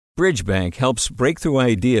Bridgebank helps breakthrough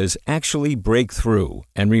ideas actually break through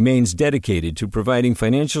and remains dedicated to providing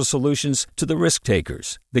financial solutions to the risk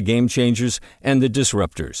takers, the game changers, and the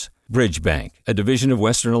disruptors. Bridgebank, a division of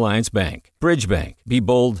Western Alliance Bank. Bridgebank. Be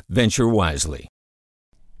bold, venture wisely.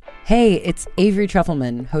 Hey, it's Avery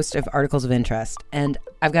Trufelman, host of Articles of Interest, and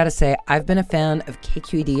I've got to say, I've been a fan of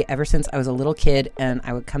KQED ever since I was a little kid, and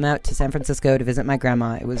I would come out to San Francisco to visit my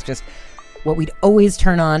grandma. It was just what we'd always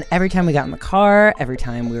turn on every time we got in the car, every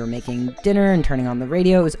time we were making dinner and turning on the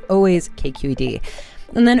radio. It was always KQED.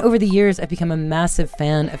 And then over the years, I've become a massive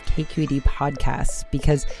fan of KQED podcasts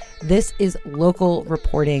because this is local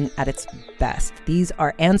reporting at its best. These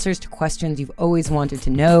are answers to questions you've always wanted to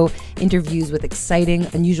know, interviews with exciting,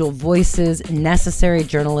 unusual voices, necessary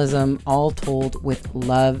journalism, all told with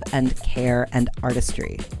love and care and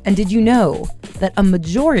artistry. And did you know that a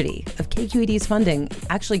majority of KQED's funding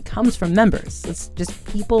actually comes from members? It's just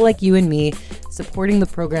people like you and me supporting the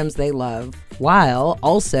programs they love, while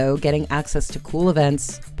also getting access to cool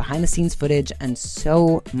events, behind-the-scenes footage, and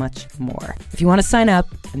so much more. If you want to sign up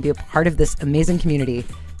and be a part of this amazing community,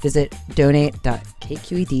 visit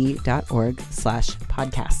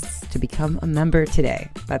donate.kqed.org/podcasts to become a member today.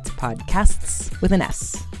 That's podcasts with an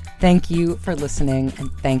S. Thank you for listening, and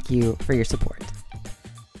thank you for your support.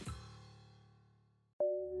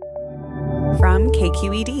 From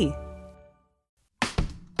KQED.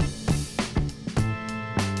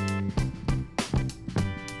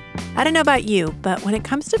 I don't know about you, but when it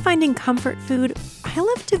comes to finding comfort food, I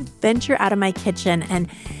love to venture out of my kitchen and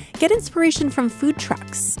get inspiration from food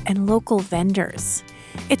trucks and local vendors.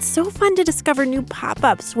 It's so fun to discover new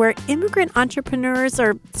pop-ups where immigrant entrepreneurs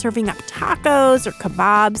are serving up tacos or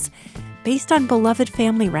kebabs based on beloved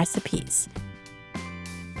family recipes.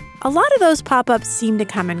 A lot of those pop-ups seem to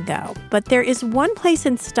come and go, but there is one place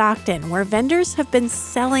in Stockton where vendors have been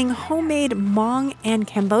selling homemade Hmong and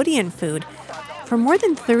Cambodian food for more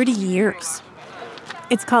than 30 years.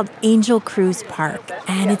 It's called Angel Cruz Park,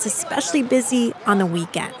 and it's especially busy on the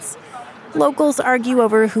weekends. Locals argue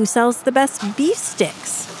over who sells the best beef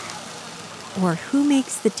sticks or who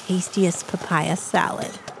makes the tastiest papaya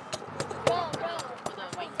salad.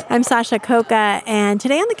 I'm Sasha Coca, and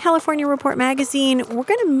today on the California Report magazine, we're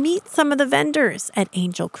going to meet some of the vendors at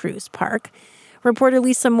Angel Cruz Park. Reporter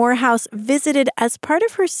Lisa Morehouse visited as part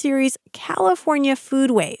of her series California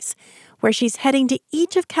Foodways, where she's heading to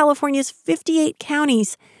each of California's 58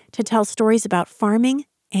 counties to tell stories about farming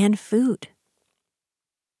and food.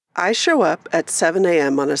 I show up at 7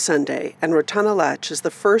 a.m. on a Sunday, and Rotana Latch is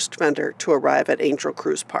the first vendor to arrive at Angel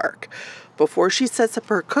Cruz Park. Before she sets up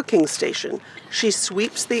her cooking station, she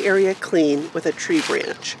sweeps the area clean with a tree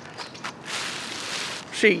branch.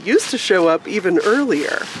 She used to show up even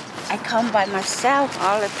earlier. I come by myself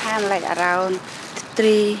all the time, like around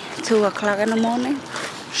 2 o'clock in the morning.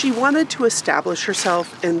 She wanted to establish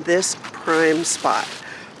herself in this prime spot.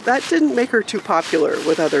 That didn't make her too popular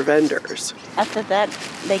with other vendors. After that,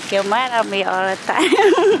 they get mad at me all the time.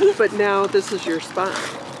 But now this is your spot.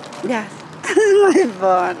 Yes, my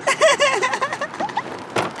fun.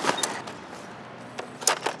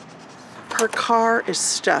 Her car is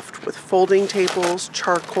stuffed with folding tables,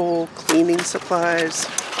 charcoal, cleaning supplies.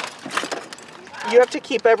 You have to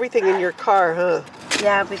keep everything in your car, huh?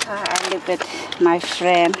 Yeah, because I live at my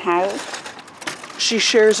friend's house. She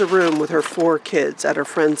shares a room with her 4 kids at her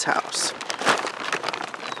friend's house.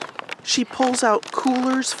 She pulls out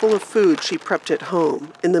coolers full of food she prepped at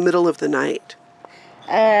home in the middle of the night.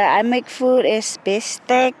 I make food is beef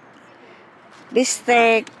steak,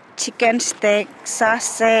 chicken steak,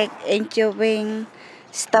 sausage, angel wing,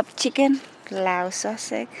 stuffed chicken, Lao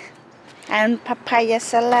sausage, and papaya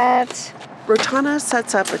salad. Rotana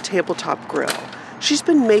sets up a tabletop grill. She's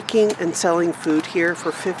been making and selling food here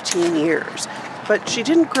for 15 years, but she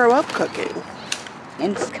didn't grow up cooking.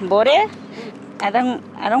 In Cambodia, I don't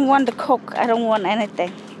want to cook. I don't want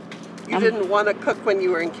anything. You didn't want to cook when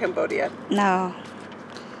you were in Cambodia? No.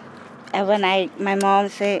 And when my mom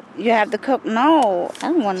said, you have to cook, no, I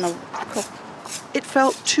don't want to cook. It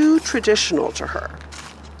felt too traditional to her.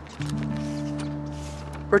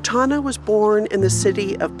 Rotana was born in the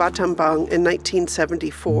city of Battambang in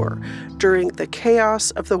 1974 during the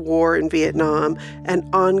chaos of the war in Vietnam and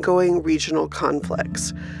ongoing regional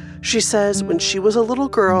conflicts. She says when she was a little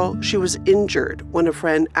girl, she was injured when a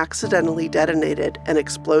friend accidentally detonated an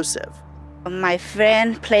explosive. My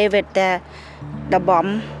friend played with the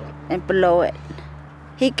bomb and blow it.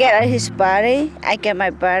 He get his body, I get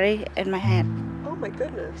my body and my head. Oh my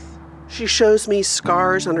goodness. She shows me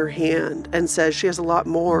scars on her hand and says she has a lot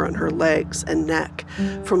more on her legs and neck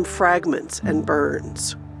from fragments and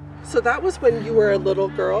burns. So that was when you were a little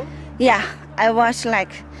girl? Yeah, I was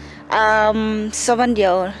like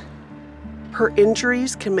 7-year-old. Her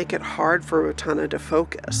injuries can make it hard for Rotana to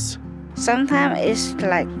focus. Sometimes it's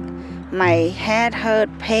like my head hurt,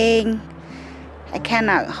 pain. I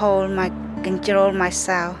cannot control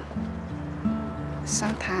myself.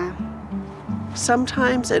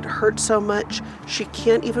 Sometimes it hurts so much she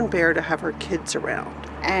can't even bear to have her kids around.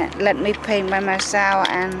 And let me pain by myself,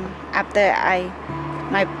 and after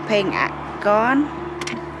my pain gone,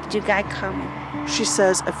 you guys come. She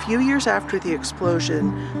says a few years after the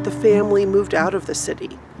explosion, the family moved out of the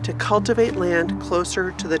city to cultivate land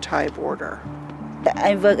closer to the Thai border.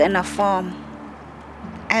 I work in a farm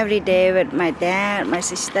every day with my dad, my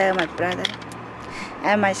sister, my brother,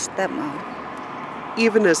 and my stepmom.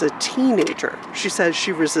 Even as a teenager, she says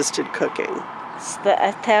she resisted cooking.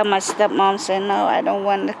 I tell my stepmom, say, no, I don't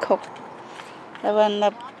want to cook.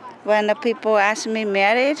 When the people ask me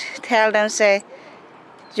married, tell them, say,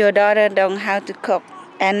 your daughter don't know how to cook,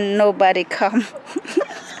 and nobody come.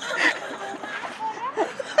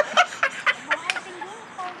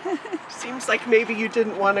 Seems like maybe you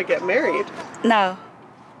didn't want to get married. No.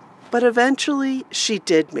 But eventually, she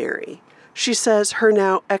did marry. She says her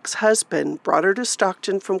now ex-husband brought her to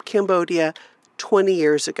Stockton from Cambodia 20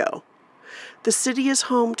 years ago. The city is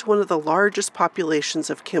home to one of the largest populations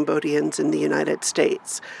of Cambodians in the United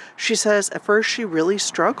States. She says at first she really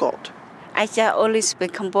struggled. I just only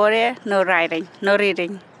speak Cambodian, no writing, no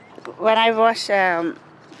reading. When I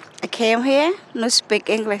came here, no speak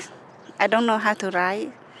English. I don't know how to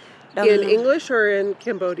write. In English or in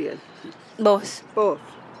Cambodian? Both. Both.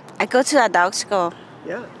 I go to adult school.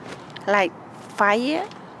 Yeah. Like 5 years.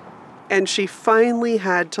 And she finally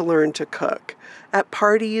had to learn to cook. At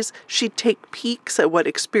parties, she'd take peeks at what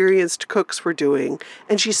experienced cooks were doing,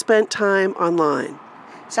 and she spent time online.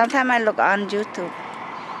 Sometimes I look on YouTube.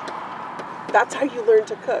 That's how you learn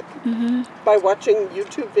to cook? Mm-hmm. By watching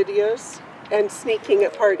YouTube videos and sneaking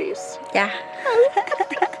at parties? Yeah.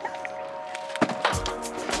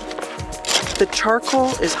 The charcoal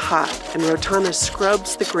is hot, and Rotana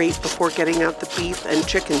scrubs the grate before getting out the beef and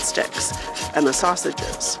chicken sticks and the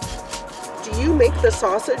sausages. Do you make the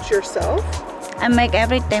sausage yourself? I make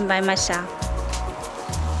everything by myself.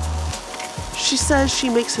 She says she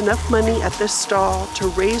makes enough money at this stall to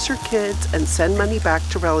raise her kids and send money back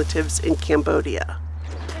to relatives in Cambodia.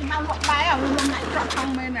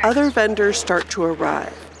 Other vendors start to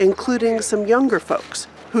arrive, including some younger folks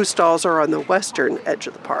whose stalls are on the western edge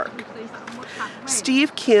of the park.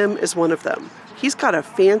 Steve Kim is one of them. He's got a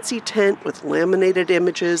fancy tent with laminated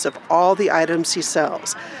images of all the items he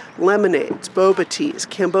sells: lemonades, boba teas,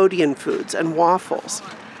 Cambodian foods, and waffles.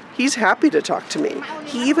 He's happy to talk to me.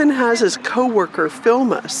 He even has his coworker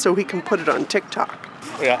film us so he can put it on TikTok.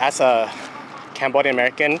 As a Cambodian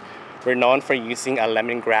American, we're known for using a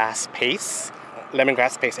lemongrass paste.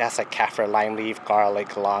 Lemongrass paste has like kaffir, lime leaf, garlic,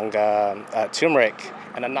 kalanga, turmeric.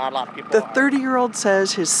 And not a lot of people. The 30-year-old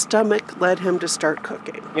says his stomach led him to start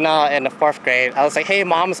cooking. In the 4th grade, I was like, hey,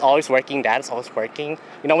 mom's always working, dad's always working.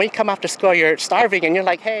 When you come after school, you're starving, and you're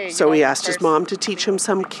like, hey. So he asked his mom to teach him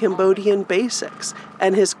some Cambodian basics,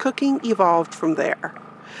 and his cooking evolved from there.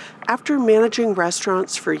 After managing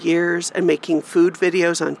restaurants for years and making food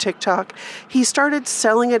videos on TikTok, he started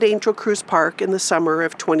selling at Angel Cruz Park in the summer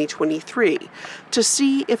of 2023 to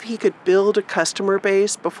see if he could build a customer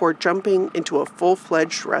base before jumping into a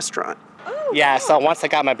full-fledged restaurant. Yeah, so once I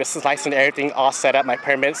got my business license and everything all set up, my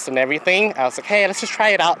permits and everything, I was like, hey, let's just try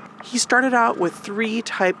it out. He started out with 3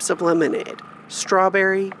 types of lemonade: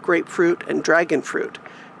 strawberry, grapefruit, and dragon fruit,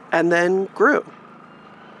 and then grew.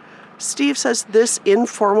 Steve says this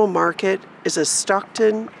informal market is a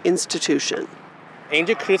Stockton institution.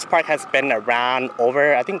 Angel Cruz Park has been around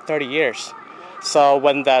over, I think, 30 years. So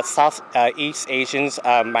when the Southeast Asians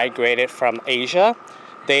migrated from Asia,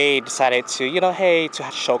 they decided to,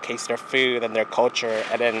 to showcase their food and their culture.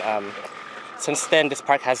 And then since then, this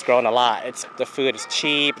park has grown a lot. The food is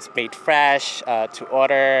cheap, it's made fresh to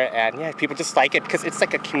order, and people just like it because it's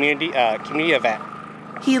like a community event.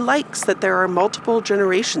 He likes that there are multiple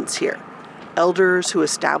generations here, elders who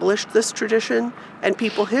established this tradition and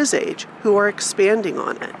people his age who are expanding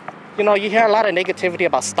on it. You hear a lot of negativity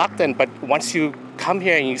about Stockton, but once you come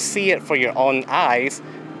here and you see it for your own eyes,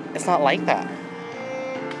 it's not like that.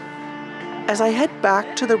 As I head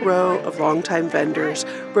back to the row of longtime vendors,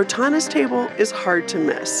 Rotana's table is hard to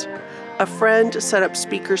miss. A friend set up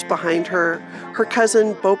speakers behind her. Her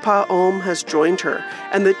cousin Bopa Om has joined her,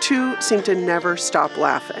 and the two seem to never stop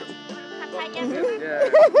laughing.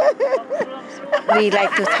 We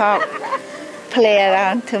like to talk, play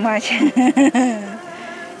around too much.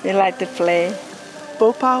 We like to play.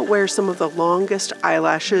 Bopa wears some of the longest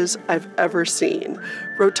eyelashes I've ever seen.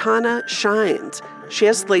 Rotana shines. She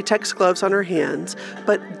has latex gloves on her hands,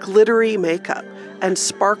 but glittery makeup and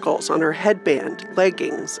sparkles on her headband,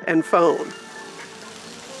 leggings, and phone.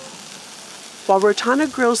 While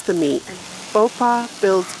Rotana grills the meat, Bopa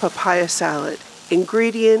builds papaya salad,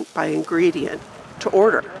 ingredient by ingredient, to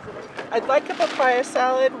order. I'd like a papaya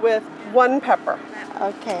salad with 1 pepper.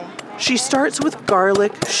 Okay. She starts with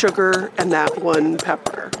garlic, sugar, and that 1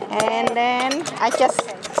 pepper. And then I just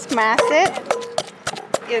smash it.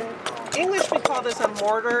 In English, we call this a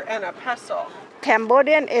mortar and a pestle.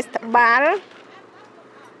 Cambodian is bal.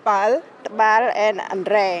 Bal. Bal and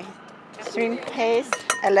andre. Shrimp paste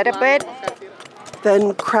a little bit.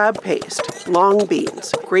 Then crab paste, long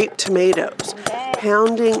beans, grape tomatoes,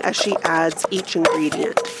 pounding as she adds each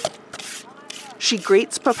ingredient. She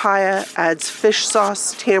grates papaya, adds fish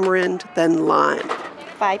sauce, tamarind, then lime.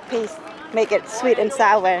 5 pieces. Make it sweet and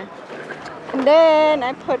sour. And then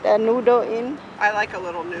I put a noodle in. I like a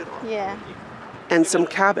little noodle. Yeah. And some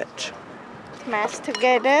cabbage. Smash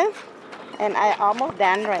together. And I almost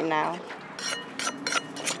done right now.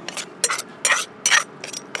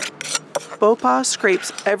 Bopa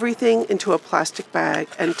scrapes everything into a plastic bag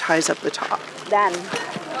and ties up the top. Done.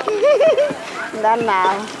 Done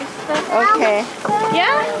now. Okay.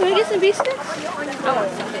 Yeah? Can we get some biscuits? I want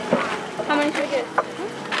something. How many should we get?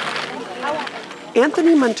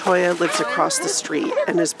 Anthony Montoya lives across the street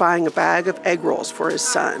and is buying a bag of egg rolls for his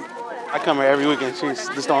son. I come here every weekend. She's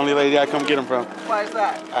just the only lady I come get them from. Why is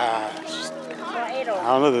that? I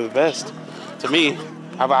don't know, they're the best. To me,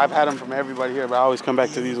 I've had them from everybody here, but I always come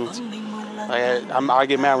back to these ones. I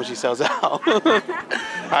get mad when she sells out.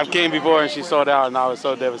 I've came before and she sold out and I was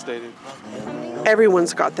so devastated.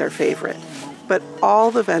 Everyone's got their favorite, but all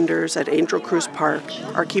the vendors at Angel Cruz Park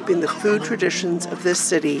are keeping the food traditions of this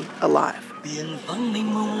city alive.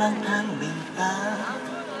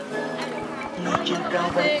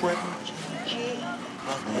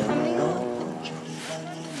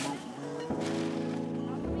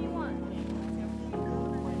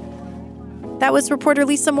 That was reporter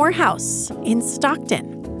Lisa Morehouse in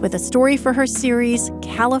Stockton with a story for her series,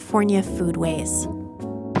 California Foodways.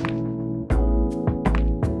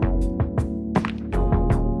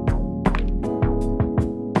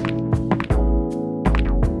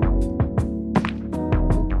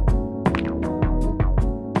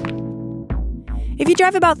 If you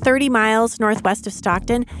drive about 30 miles northwest of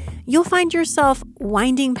Stockton, you'll find yourself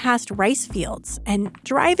winding past rice fields and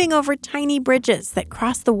driving over tiny bridges that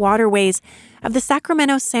cross the waterways of the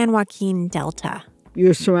Sacramento-San Joaquin Delta.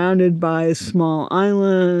 You're surrounded by small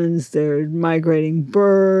islands, there are migrating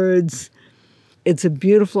birds. It's a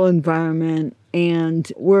beautiful environment, and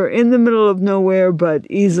we're in the middle of nowhere, but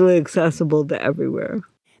easily accessible to everywhere.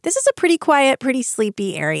 This is a pretty quiet, pretty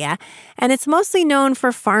sleepy area, and it's mostly known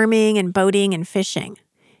for farming and boating and fishing.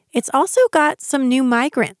 It's also got some new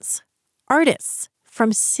migrants, artists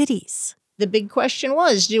from cities. The big question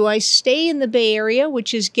was, do I stay in the Bay Area,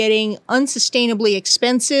 which is getting unsustainably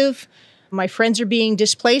expensive? My friends are being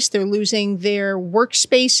displaced. They're losing their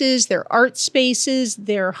workspaces, their art spaces,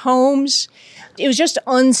 their homes. It was just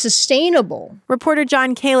unsustainable. Reporter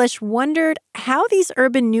Jon Kalish wondered how these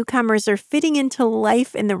urban newcomers are fitting into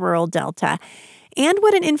life in the rural Delta and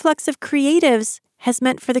what an influx of creatives has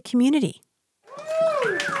meant for the community.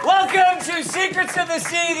 Welcome to Secrets of the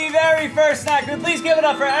Sea, the very first act. And please give it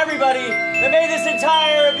up for everybody that made this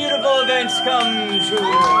entire beautiful event come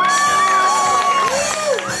true.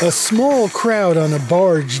 A small crowd on a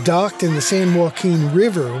barge docked in the San Joaquin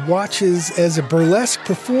River watches as a burlesque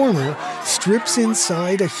performer strips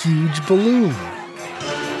inside a huge balloon.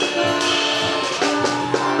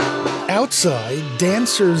 Outside,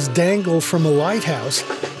 dancers dangle from a lighthouse,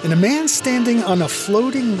 and a man standing on a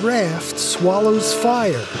floating raft swallows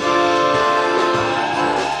fire.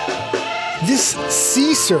 This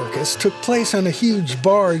sea circus took place on a huge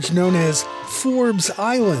barge known as Forbes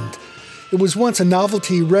Island. It was once a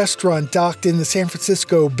novelty restaurant docked in the San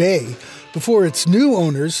Francisco Bay before its new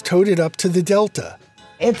owners towed it up to the Delta.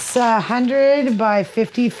 It's a 100 by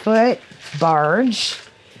 50 foot barge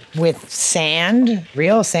with sand,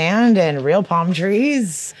 real sand and real palm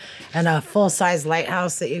trees, and a full-size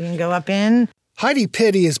lighthouse that you can go up in. Heidi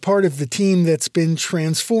Petty is part of the team that's been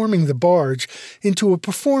transforming the barge into a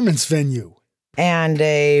performance venue. And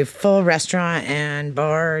a full restaurant and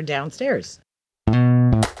bar downstairs.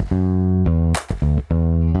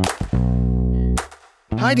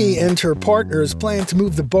 Heidi and her partners plan to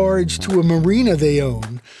move the barge to a marina they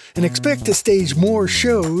own and expect to stage more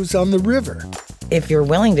shows on the river. If you're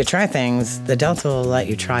willing to try things, the Delta will let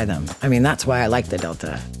you try them. I mean, that's why I like the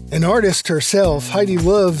Delta. An artist herself, Heidi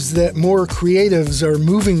loves that more creatives are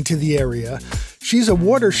moving to the area. She's a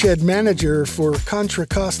watershed manager for Contra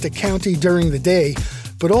Costa County during the day,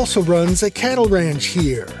 but also runs a cattle ranch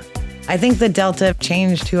here. I think the Delta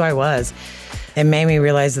changed who I was. It made me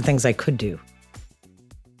realize the things I could do.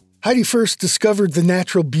 Heidi first discovered the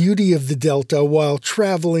natural beauty of the Delta while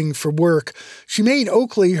traveling for work. She made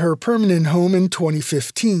Oakley her permanent home in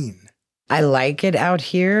 2015. I like it out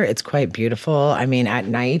here. It's quite beautiful. I mean, at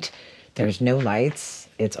night, there's no lights.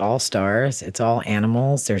 It's all stars. It's all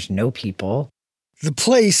animals. There's no people. The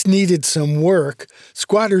place needed some work.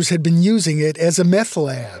 Squatters had been using it as a meth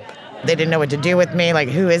lab. They didn't know what to do with me. Like,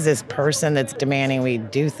 who is this person that's demanding we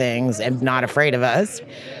do things and not afraid of us?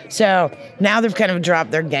 So now they've kind of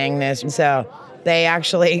dropped their gangness. So they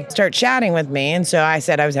actually start chatting with me. And so I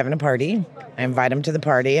said I was having a party. I invite them to the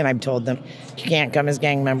party, and I've told them, you can't come as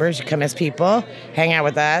gang members. You come as people. Hang out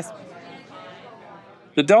with us.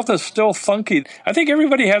 The Delta's still funky. I think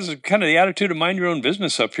everybody has kind of the attitude of mind your own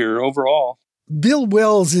business up here overall. Bill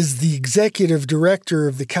Wells is the executive director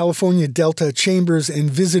of the California Delta Chambers and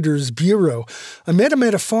Visitors Bureau. I met him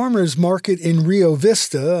at a farmer's market in Rio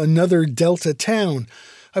Vista, another Delta town.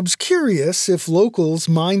 I was curious if locals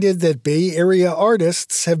minded that Bay Area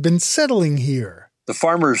artists have been settling here. The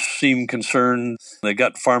farmers seem concerned. They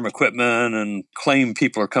got farm equipment and claim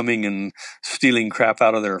people are coming and stealing crap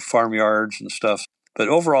out of their farmyards and stuff. But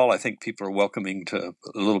overall, I think people are welcoming to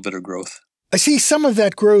a little bit of growth. I see some of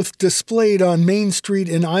that growth displayed on Main Street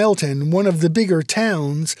in Isleton, one of the bigger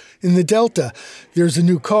towns in the Delta. There's a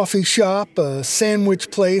new coffee shop, a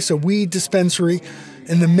sandwich place, a weed dispensary,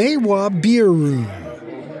 and the Maywa Beer Room.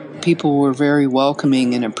 People were very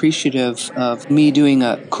welcoming and appreciative of me doing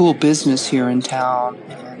a cool business here in town.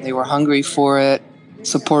 And they were hungry for it,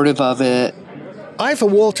 supportive of it. Iva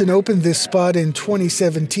Walton opened this spot in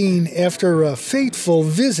 2017 after a fateful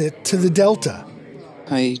visit to the Delta.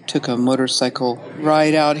 I took a motorcycle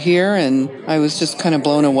ride out here, and I was just kind of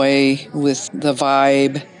blown away with the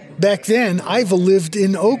vibe. Back then, Iva lived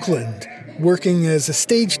in Oakland, working as a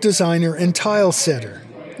stage designer and tile setter.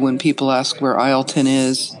 When people ask where Isleton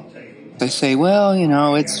is, I say, well,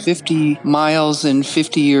 it's 50 miles and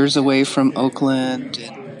 50 years away from Oakland.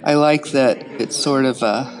 And I like that it's sort of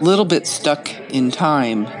a little bit stuck in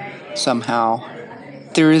time somehow.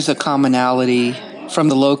 There is a commonality from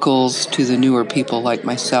the locals to the newer people like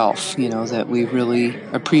myself, that we really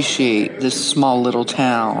appreciate this small little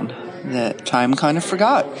town that time kind of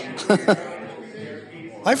forgot.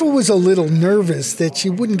 Iva was a little nervous that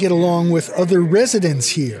she wouldn't get along with other residents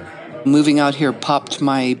here. Moving out here popped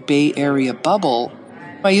my Bay Area bubble.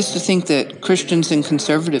 I used to think that Christians and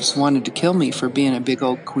conservatives wanted to kill me for being a big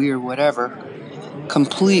old queer whatever.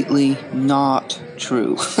 Completely not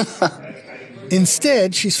true.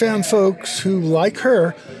 Instead, she's found folks who, like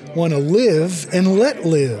her, want to live and let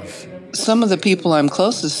live. Some of the people I'm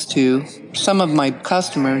closest to, some of my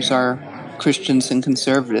customers are Christians and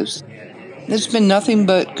conservatives. There's been nothing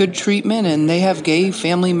but good treatment, and they have gay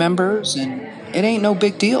family members, and it ain't no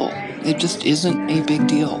big deal. It just isn't a big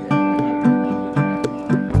deal.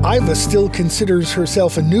 Iva still considers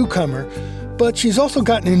herself a newcomer, but she's also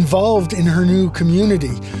gotten involved in her new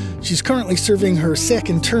community. She's currently serving her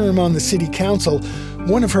second term on the city council.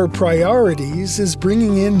 One of her priorities is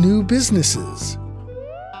bringing in new businesses.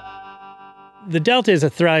 The Delta is a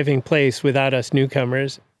thriving place without us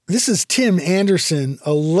newcomers. This is Tim Anderson,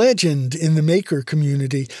 a legend in the maker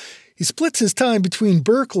community. He splits his time between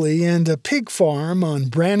Berkeley and a pig farm on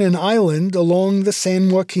Brannan Island along the San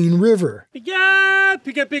Joaquin River. Bigger,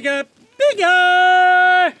 bigger, bigger,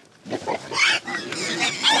 bigger!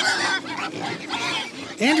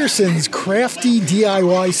 Anderson's crafty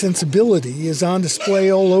DIY sensibility is on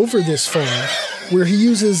display all over this farm, where he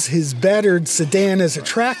uses his battered sedan as a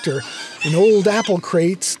tractor and old apple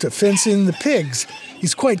crates to fence in the pigs.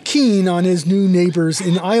 He's quite keen on his new neighbors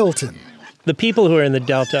in Isleton. The people who are in the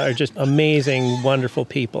Delta are just amazing, wonderful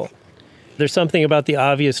people. There's something about the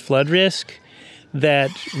obvious flood risk that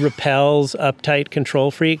repels uptight control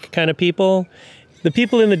freak kind of people. The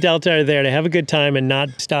people in the Delta are there to have a good time and not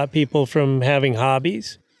stop people from having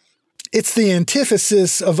hobbies. It's the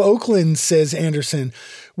antithesis of Oakland, says Anderson,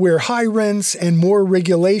 where high rents and more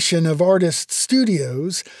regulation of artist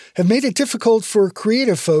studios have made it difficult for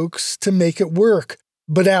creative folks to make it work.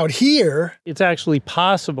 But out here, it's actually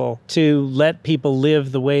possible to let people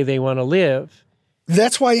live the way they want to live.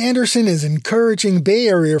 That's why Anderson is encouraging Bay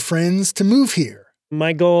Area friends to move here.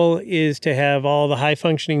 My goal is to have all the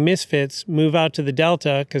high-functioning misfits move out to the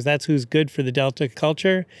Delta, because that's who's good for the Delta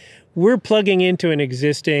culture. We're plugging into an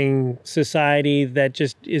existing society that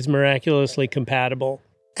just is miraculously compatible.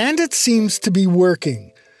 And it seems to be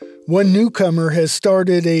working. One newcomer has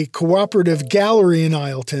started a cooperative gallery in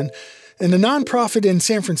Isleton, and a nonprofit in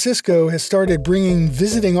San Francisco has started bringing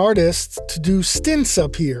visiting artists to do stints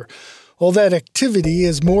up here. All that activity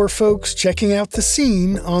is more folks checking out the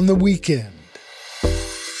scene on the weekend.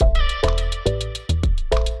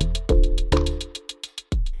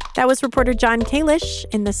 That was reporter Jon Kalish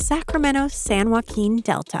in the Sacramento-San Joaquin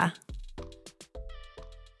Delta.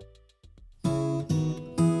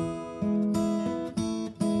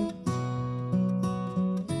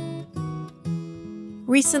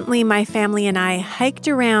 Recently, my family and I hiked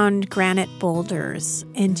around granite boulders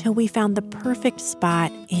until we found the perfect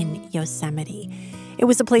spot in Yosemite. It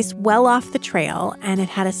was a place well off the trail, and it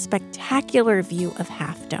had a spectacular view of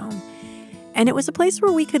Half Dome. And it was a place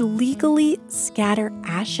where we could legally scatter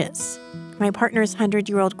ashes. My partner's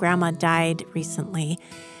 100-year-old grandma died recently,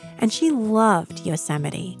 and she loved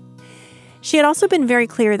Yosemite. She had also been very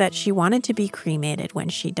clear that she wanted to be cremated when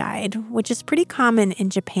she died, which is pretty common in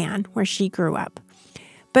Japan, where she grew up.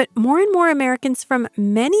 But more and more Americans from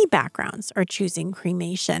many backgrounds are choosing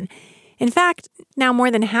cremation. In fact, now more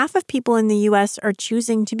than half of people in the U.S. are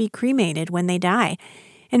choosing to be cremated when they die,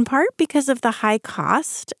 in part because of the high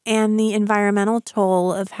cost and the environmental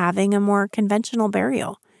toll of having a more conventional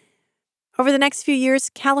burial. Over the next few years,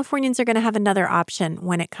 Californians are going to have another option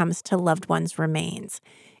when it comes to loved ones' remains.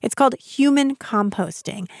 It's called human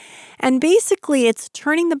composting. And basically, it's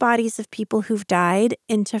turning the bodies of people who've died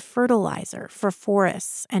into fertilizer for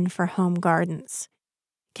forests and for home gardens.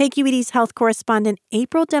 KQED's health correspondent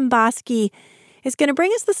April Dembosky is going to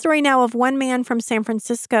bring us the story now of one man from San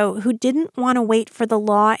Francisco who didn't want to wait for the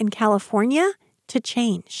law in California to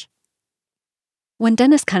change. When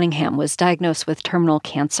Dennis Cunningham was diagnosed with terminal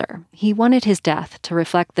cancer, he wanted his death to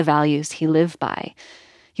reflect the values he lived by.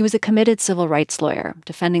 He was a committed civil rights lawyer,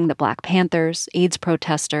 defending the Black Panthers, AIDS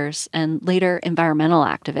protesters, and later environmental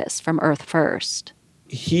activists from Earth First.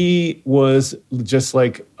 He was just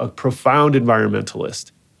like a profound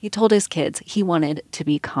environmentalist. He told his kids he wanted to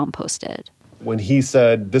be composted. When he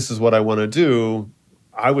said, "This is what I want to do,"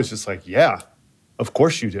 I was just like, yeah, of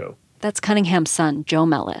course you do. That's Cunningham's son, Joe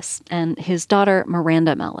Mellis, and his daughter,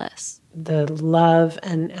 Miranda Mellis. The love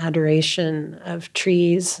and adoration of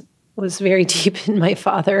trees was very deep in my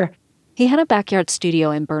father. He had a backyard studio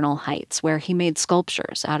in Bernal Heights where he made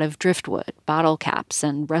sculptures out of driftwood, bottle caps,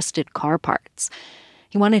 and rusted car parts.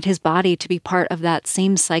 He wanted his body to be part of that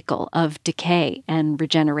same cycle of decay and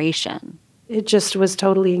regeneration. It just was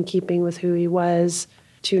totally in keeping with who he was,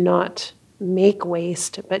 to not make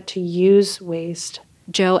waste, but to use waste.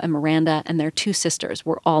 Joe and Miranda and their two sisters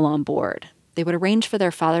were all on board. They would arrange for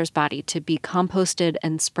their father's body to be composted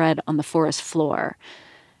and spread on the forest floor.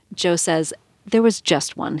 Joe says there was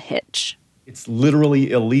just one hitch. It's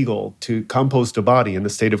literally illegal to compost a body in the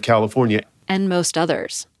state of California. And most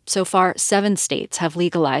others. So far, 7 states have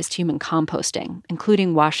legalized human composting,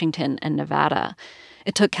 including Washington and Nevada.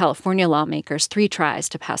 It took California lawmakers 3 tries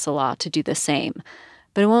to pass a law to do the same.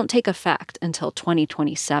 But it won't take effect until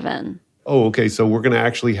 2027. Oh, okay, so we're going to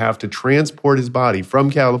actually have to transport his body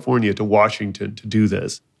from California to Washington to do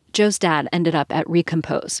this. Joe's dad ended up at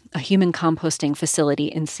Recompose, a human composting facility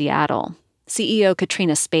in Seattle. CEO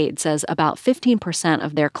Katrina Spade says about 15%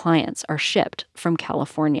 of their clients are shipped from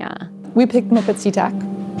California. We picked them up at SeaTac.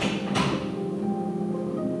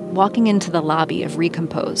 Walking into the lobby of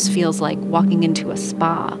Recompose feels like walking into a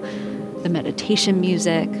spa. The meditation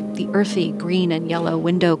music, the earthy green and yellow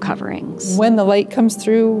window coverings. When the light comes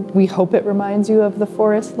through, we hope it reminds you of the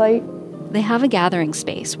forest light. They have a gathering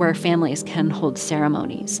space where families can hold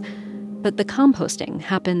ceremonies. But the composting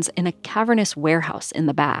happens in a cavernous warehouse in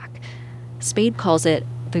the back. Spade calls it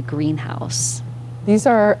the greenhouse. These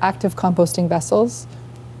are our active composting vessels.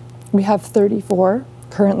 We have 34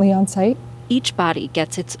 currently on site. Each body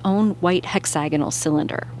gets its own white hexagonal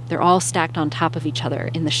cylinder. They're all stacked on top of each other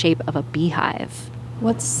in the shape of a beehive.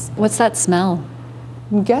 What's that smell?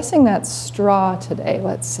 I'm guessing that's straw today.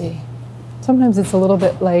 Let's see. Sometimes it's a little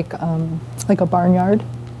bit like a barnyard.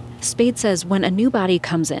 Spade says when a new body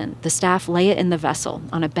comes in, the staff lay it in the vessel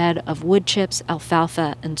on a bed of wood chips,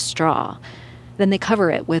 alfalfa, and straw. Then they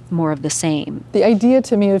cover it with more of the same. The idea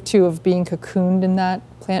to me of being cocooned in that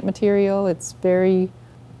plant material, it's very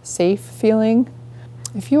safe feeling.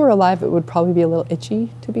 If you were alive, it would probably be a little itchy,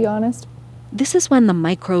 to be honest. This is when the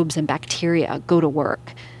microbes and bacteria go to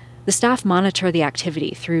work. The staff monitor the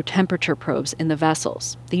activity through temperature probes in the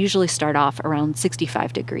vessels. They usually start off around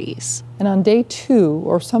 65 degrees. And on day 2,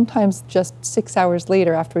 or sometimes just 6 hours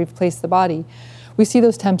later after we've placed the body, we see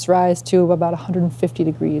those temps rise to about 150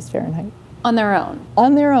 degrees Fahrenheit. On their own?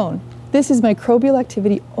 On their own. This is microbial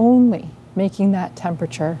activity only making that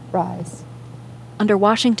temperature rise. Under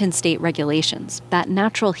Washington state regulations, that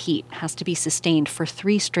natural heat has to be sustained for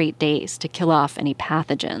 3 straight days to kill off any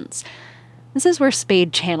pathogens. This is where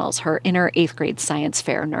Spade channels her inner 8th grade science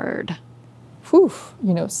fair nerd.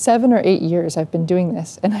 7 or 8 years I've been doing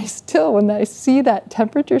this, and I still, when I see that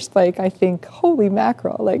temperature spike, I think, holy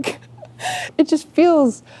mackerel, it just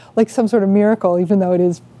feels like some sort of miracle, even though it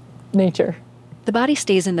is nature. The body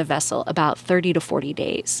stays in the vessel about 30 to 40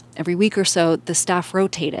 days. Every week or so, the staff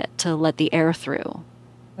rotate it to let the air through.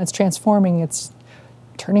 It's transforming, it's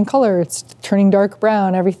turning color, it's turning dark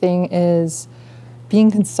brown, everything is being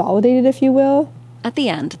consolidated, if you will. At the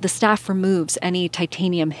end, the staff removes any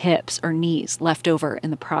titanium hips or knees left over in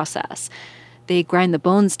the process. They grind the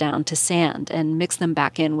bones down to sand and mix them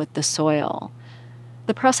back in with the soil.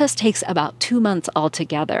 The process takes about 2 months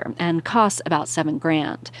altogether and costs about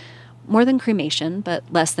 $7,000. More than cremation, but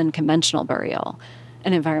less than conventional burial.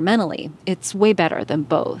 And environmentally, it's way better than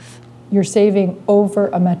both. You're saving over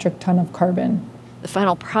a metric ton of carbon. The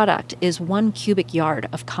final product is 1 cubic yard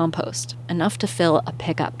of compost, enough to fill a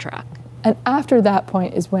pickup truck. And after that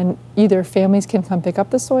point is when either families can come pick up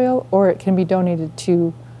the soil or it can be donated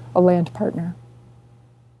to a land partner.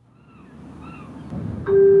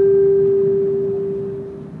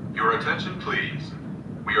 Your attention, please.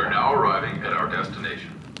 We are now arriving at our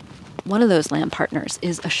destination. One of those land partners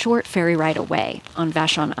is a short ferry ride away on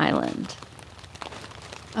Vashon Island.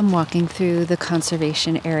 I'm walking through the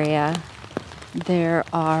conservation area. There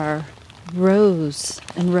are rows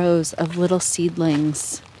and rows of little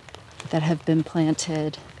seedlings that have been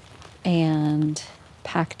planted and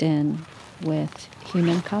packed in with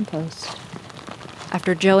human compost.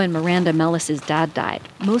 After Joe and Miranda Mellis's dad died,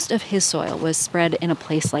 most of his soil was spread in a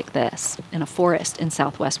place like this, in a forest in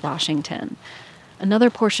southwest Washington.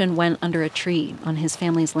 Another portion went under a tree on his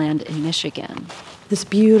family's land in Michigan. This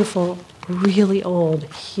beautiful, really old,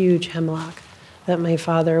 huge hemlock that my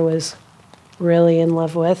father was really in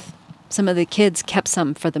love with. Some of the kids kept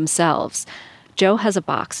some for themselves. Joe has a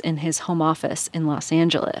box in his home office in Los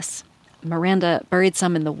Angeles. Miranda buried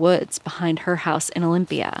some in the woods behind her house in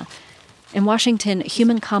Olympia. In Washington,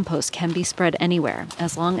 human compost can be spread anywhere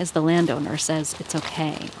as long as the landowner says it's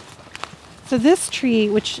okay. So this tree,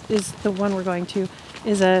 which is the one we're going to,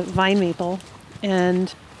 is a vine maple,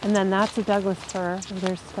 and then that's a Douglas fir. And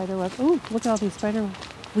there's spider webs. Ooh, look at all these spider webs.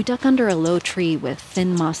 We duck under a low tree with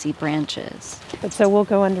thin, mossy branches. But so we'll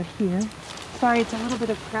go under here. Sorry, it's a little bit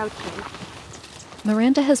of crouching.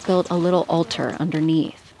 Miranda has built a little altar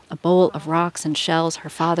underneath, a bowl of rocks and shells her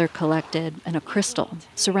father collected, and a crystal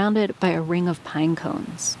surrounded by a ring of pine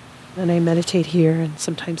cones. And I meditate here, and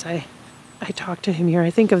sometimes I talk to him here. I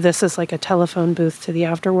think of this as like a telephone booth to the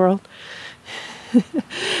afterworld.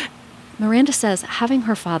 Miranda says having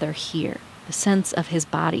her father here, the sense of his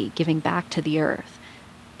body giving back to the earth,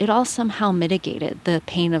 it all somehow mitigated the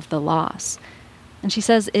pain of the loss. And she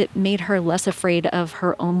says it made her less afraid of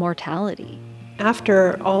her own mortality.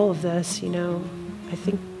 After all of this, I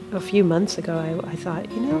think a few months ago, I thought,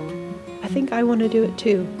 I think I want to do it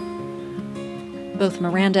too. Both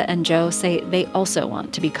Miranda and Joe say they also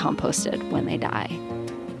want to be composted when they die.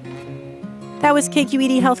 That was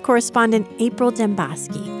KQED health correspondent April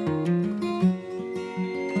Dembosky.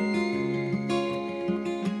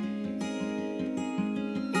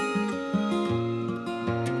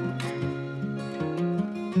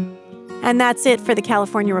 And that's it for the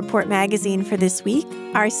California Report magazine for this week.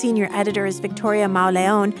 Our senior editor is Victoria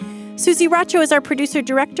Mauleon. Susie Racho is our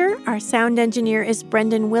producer-director. Our sound engineer is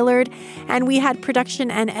Brendan Willard. And we had production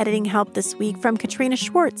and editing help this week from Katrina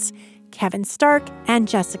Schwartz, Kevin Stark, and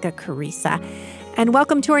Jessica Carissa. And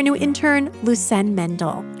welcome to our new intern, Lucen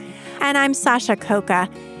Mendel. And I'm Sasha Coca.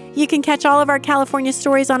 You can catch all of our California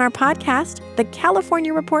stories on our podcast, the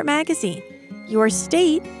California Report magazine. Your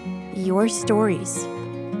state, your stories.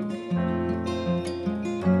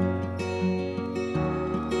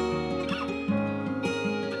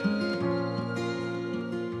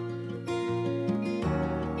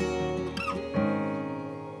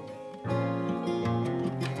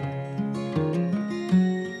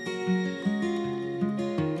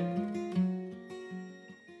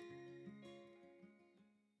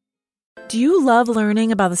 Do you love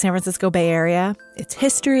learning about the San Francisco Bay Area, its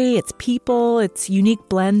history, its people, its unique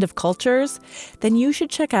blend of cultures? Then you should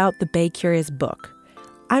check out the Bay Curious book.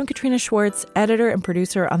 I'm Katrina Schwartz, editor and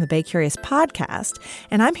producer on the Bay Curious podcast,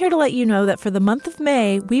 and I'm here to let you know that for the month of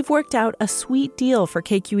May, we've worked out a sweet deal for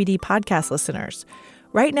KQED podcast listeners.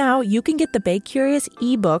 Right now, you can get the Bay Curious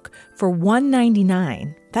ebook for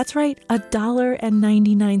 $1.99. That's right,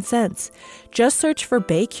 $1.99. Just search for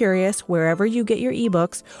Bay Curious wherever you get your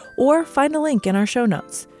ebooks or find a link in our show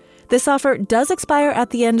notes. This offer does expire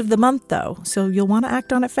at the end of the month, though, so you'll want to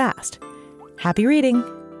act on it fast. Happy reading!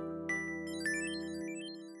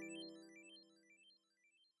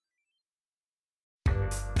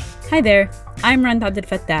 Hi there, I'm Rand Abdel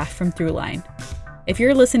Fattah from Throughline. If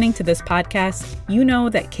you're listening to this podcast, you know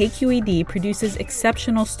that KQED produces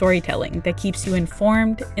exceptional storytelling that keeps you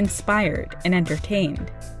informed, inspired, and entertained.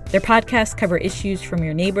 Their podcasts cover issues from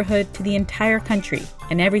your neighborhood to the entire country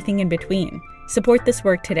and everything in between. Support this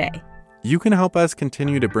work today. You can help us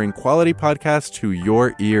continue to bring quality podcasts to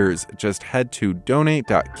your ears. Just head to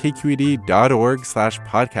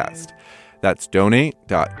donate.kqed.org/podcast. That's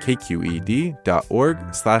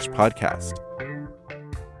donate.kqed.org/podcast.